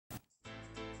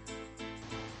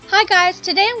Hi guys,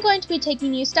 today I'm going to be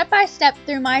taking you step by step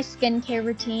through my skincare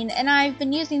routine, and I've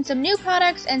been using some new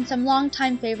products and some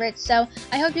long-time favorites, so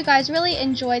I hope you guys really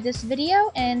enjoy this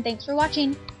video, and thanks for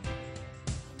watching.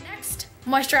 Next,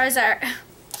 moisturizer.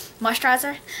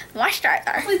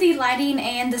 Hopefully the lighting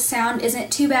and the sound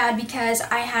isn't too bad because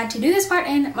I had to do this part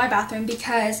in my bathroom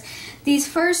because these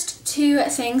first two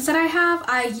things that I have,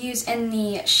 I use in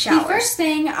the shower. The first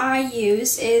thing I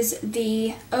use is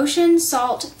the Ocean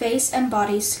Salt Face and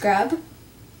Body Scrub.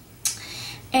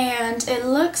 And it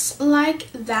looks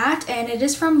like that, and it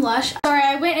is from Lush. Sorry,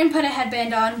 I went and put a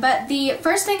headband on, but the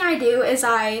first thing I do is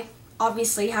I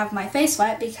obviously have my face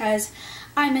wet because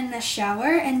I'm in the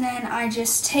shower, and then I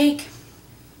just take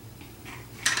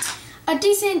a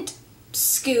decent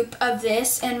scoop of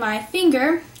this in my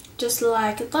finger, just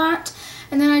like that,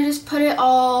 and then I just put it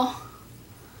all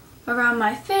around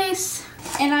my face.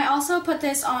 And I also put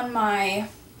this on my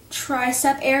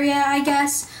tricep area, I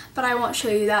guess, but I won't show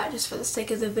you that just for the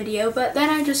sake of the video. But then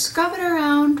I just scrub it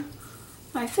around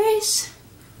my face,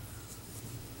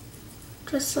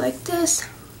 just like this.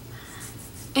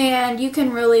 And you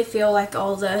can really feel like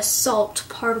all the salt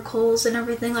particles and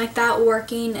everything like that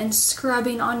working and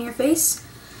scrubbing on your face.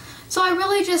 So I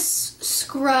really just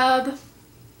scrub,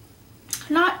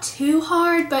 not too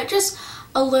hard, but just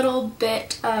a little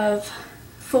bit of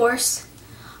force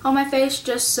on my face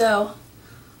just so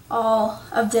all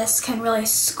of this can really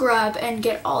scrub and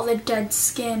get all the dead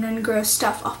skin and gross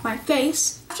stuff off my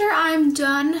face. After I'm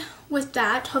done with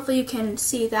that, hopefully you can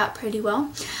see that pretty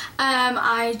well,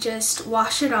 I just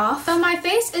wash it off. So my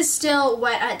face is still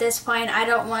wet at this point. I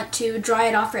don't want to dry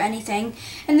it off or anything.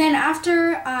 And then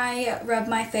after I rub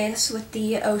my face with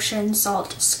the Ocean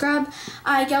Salt Scrub,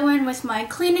 I go in with my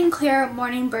Clean and Clear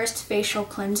Morning Burst Facial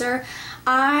Cleanser.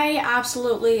 I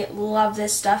absolutely love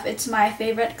this stuff. It's my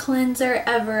favorite cleanser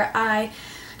ever. I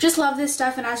just love this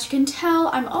stuff, and as you can tell,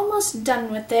 I'm almost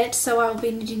done with it, so I will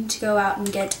be needing to go out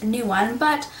and get a new one.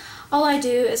 But all I do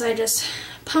is I just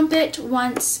pump it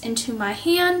once into my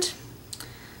hand,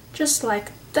 just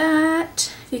like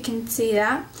that, if you can see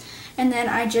that. And then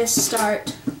I just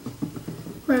start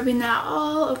rubbing that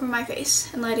all over my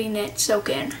face and letting it soak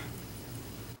in.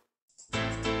 You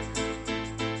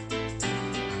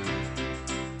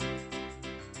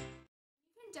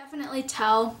can definitely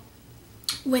tell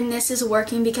when this is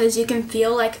working because you can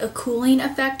feel like a cooling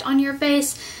effect on your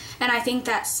face, and I think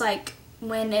that's like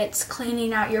when it's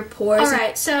cleaning out your pores.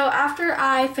 Alright, so after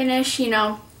I finish,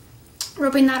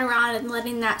 rubbing that around and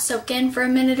letting that soak in for a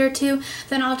minute or two,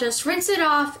 then I'll just rinse it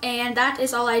off, and that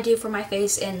is all I do for my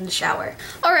face in the shower.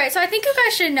 Alright, so I think you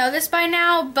guys should know this by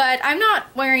now, but I'm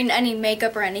not wearing any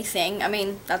makeup or anything. I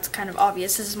mean, that's kind of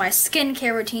obvious. This is my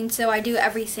skincare routine, so I do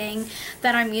everything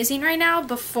that I'm using right now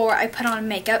before I put on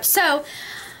makeup. So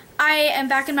I am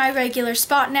back in my regular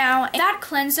spot now. That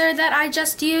cleanser that I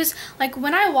just used, like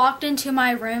when I walked into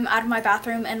my room out of my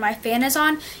bathroom and my fan is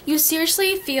on, you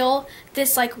seriously feel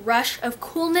this like rush of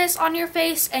coolness on your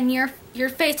face, and your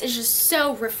face is just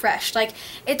so refreshed. Like,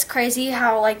 it's crazy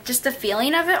how like just the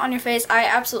feeling of it on your face, I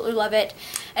absolutely love it,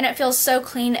 and it feels so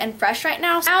clean and fresh right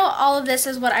now. Now all of this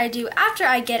is what I do after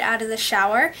I get out of the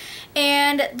shower,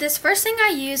 and this first thing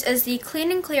I use is the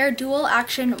Clean and Clear Dual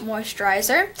Action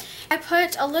Moisturizer. I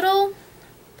put a little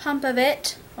pump of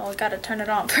it, oh, I gotta turn it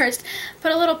on first,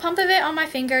 put a little pump of it on my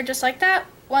finger just like that,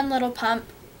 one little pump,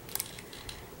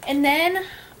 and then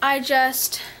I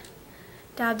just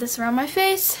dab this around my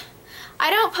face. I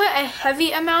don't put a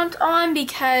heavy amount on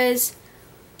because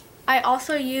I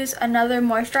also use another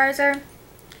moisturizer.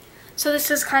 So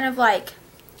this is kind of like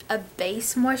a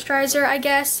base moisturizer, I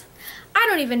guess. I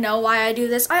don't even know why I do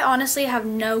this. I honestly have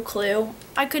no clue.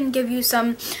 I couldn't give you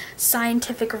some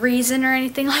scientific reason or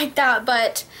anything like that,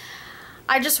 but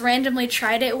I just randomly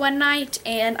tried it one night,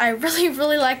 and I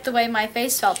really liked the way my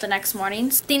face felt the next morning.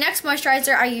 The next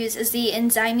moisturizer I use is the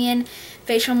Enzymian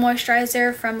Facial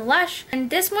Moisturizer from Lush. And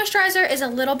this moisturizer is a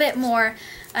little bit more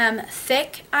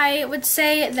thick, I would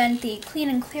say, than the Clean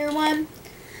and Clear one.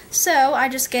 So I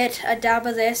just get a dab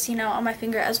of this, on my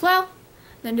finger as well.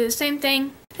 Then do the same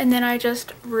thing, and then I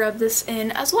just rub this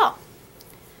in as well.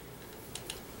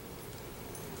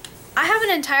 I have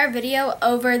an entire video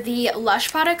over the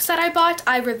Lush products that I bought.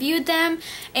 I reviewed them,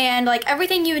 and like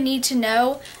everything you would need to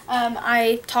know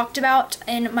I talked about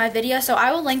in my video, so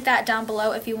I will link that down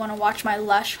below if you want to watch my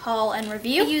Lush haul and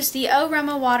review. I use the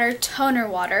Aroma Water Toner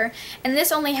Water, and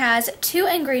this only has 2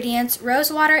 ingredients,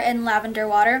 rose water and lavender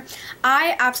water.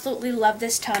 I absolutely love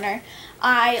this toner.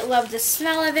 I love the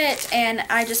smell of it, and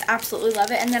I just absolutely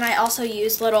love it. And then I also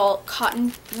use little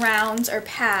cotton rounds or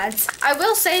pads. I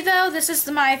will say though, this is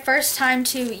my first time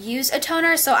to use a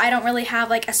toner, so I don't really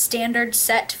have like a standard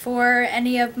set for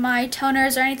any of my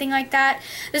toners or anything like that.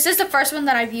 This is the first one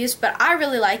that I've used, but I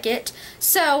really like it.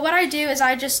 So what I do is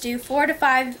I just do 4 to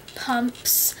 5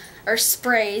 pumps or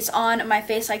sprays on my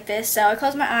face like this. So I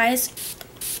close my eyes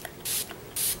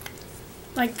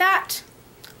like that.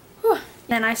 Whew.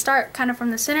 Then I start kind of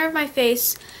from the center of my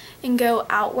face and go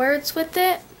outwards with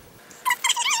it.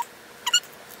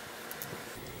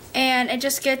 And it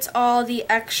just gets all the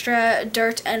extra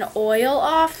dirt and oil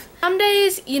off. Some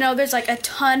days, you know, there's like a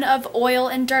ton of oil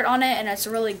and dirt on it and it's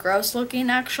really gross looking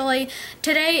actually.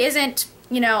 Today isn't,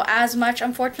 you know, as much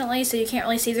unfortunately, so you can't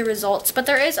really see the results, but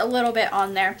there is a little bit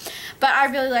on there. But I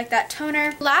really like that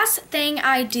toner. Last thing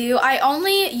I do, I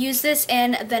only use this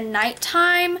in the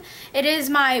nighttime. It is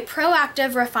my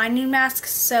Proactive Refining Mask,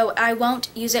 so I won't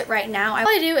use it right now. All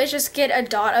I do is just get a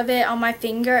dot of it on my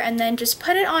finger and then just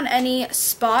put it on any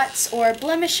spots or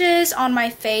blemishes on my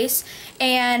face,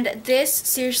 and this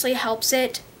seriously helps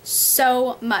it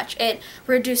so much. It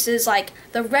reduces like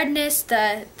the redness,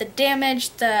 the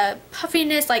damage, the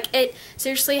puffiness. Like it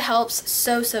seriously helps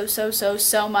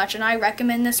so much, and I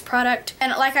recommend this product.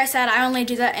 And like I said, I only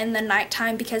do that in the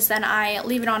nighttime because then I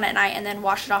leave it on at night and then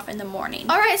wash it off in the morning.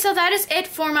 Alright, so that is it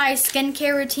for my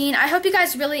skincare routine. I hope you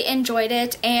guys really enjoyed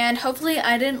it, and hopefully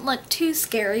I didn't look too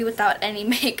scary without any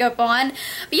makeup on.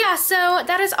 But yeah, so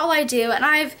that is all I do, and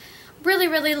I've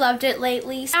really loved it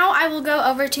lately. Now I will go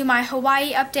over to my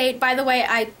Hawaii update. By the way,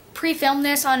 I pre-filmed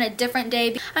this on a different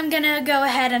day. I'm gonna go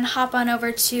ahead and hop on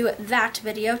over to that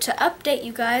video to update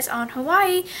you guys on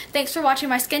Hawaii. Thanks for watching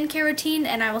my skincare routine,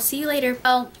 and I will see you later.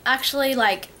 Well, actually,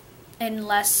 like, in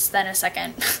less than a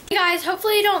second. You guys,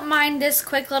 hopefully you don't mind this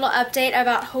quick little update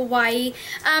about Hawaii.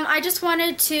 I just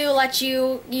wanted to let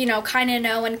you, kind of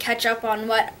know and catch up on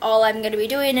what all I'm going to be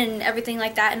doing and everything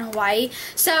like that in Hawaii.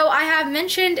 So I have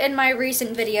mentioned in my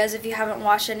recent videos, if you haven't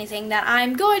watched anything, that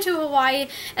I'm going to Hawaii,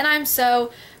 and I'm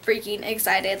so freaking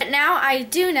excited. But now I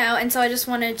do know, and so I just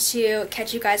wanted to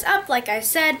catch you guys up like I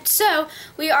said. So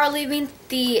we are leaving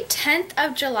the 10th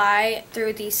of July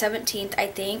through the 17th, I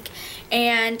think.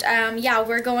 And yeah,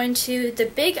 we're going to the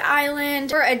Big Island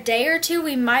for a day or two.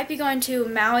 We might be going to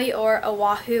Maui or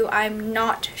Oahu. I'm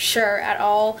not sure at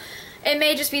all. It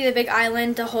may just be the Big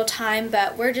Island the whole time,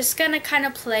 but we're just gonna kind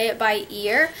of play it by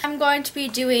ear. I'm going to be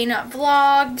doing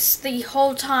vlogs the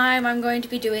whole time. I'm going to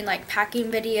be doing like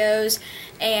packing videos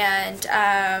and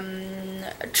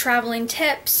traveling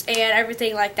tips and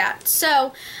everything like that.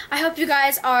 So I hope you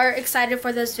guys are excited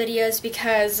for those videos,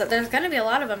 because there's gonna be a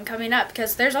lot of them coming up,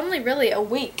 because there's only really a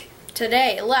week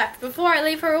today left before I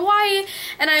leave for Hawaii,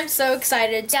 and I'm so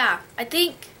excited. Yeah, I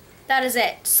think that is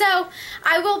it. So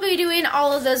I will be doing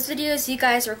all of those videos you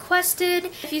guys requested.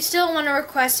 If you still want to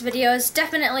request videos,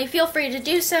 definitely feel free to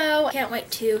do so. I can't wait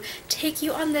to take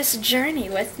you on this journey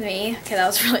with me. Okay, that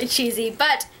was really cheesy,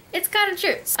 but it's kind of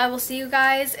true. I will see you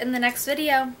guys in the next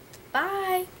video.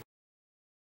 Bye!